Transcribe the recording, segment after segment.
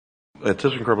At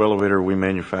ThyssenKrupp Elevator, we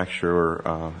manufacture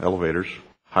elevators,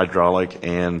 hydraulic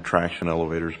and traction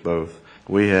elevators both.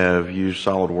 We have used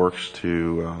SolidWorks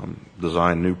to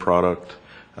design new product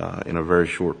in a very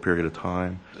short period of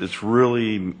time. It's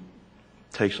really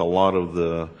takes a lot of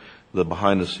the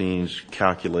behind-the-scenes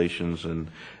calculations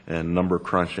and number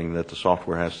crunching that the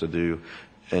software has to do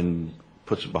and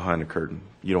puts it behind the curtain.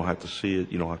 You don't have to see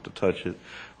it. You don't have to touch it.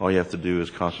 All you have to do is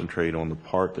concentrate on the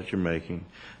part that you're making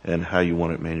and how you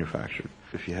want it manufactured.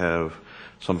 If you have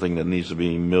something that needs to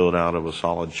be milled out of a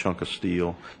solid chunk of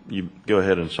steel, you go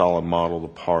ahead and solid model the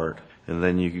part, and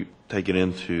then you take it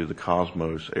into the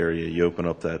Cosmos area. You open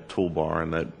up that toolbar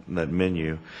and that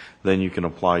menu. Then you can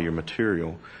apply your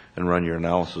material and run your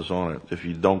analysis on it. If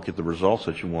you don't get the results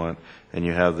that you want and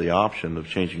you have the option of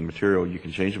changing material, you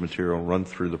can change the material and run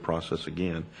through the process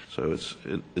again. So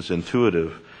it's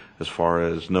intuitive as far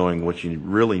as knowing what you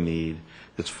really need.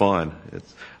 It's fun.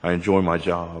 I enjoy my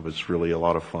job. It's really a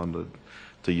lot of fun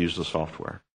to use the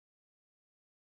software.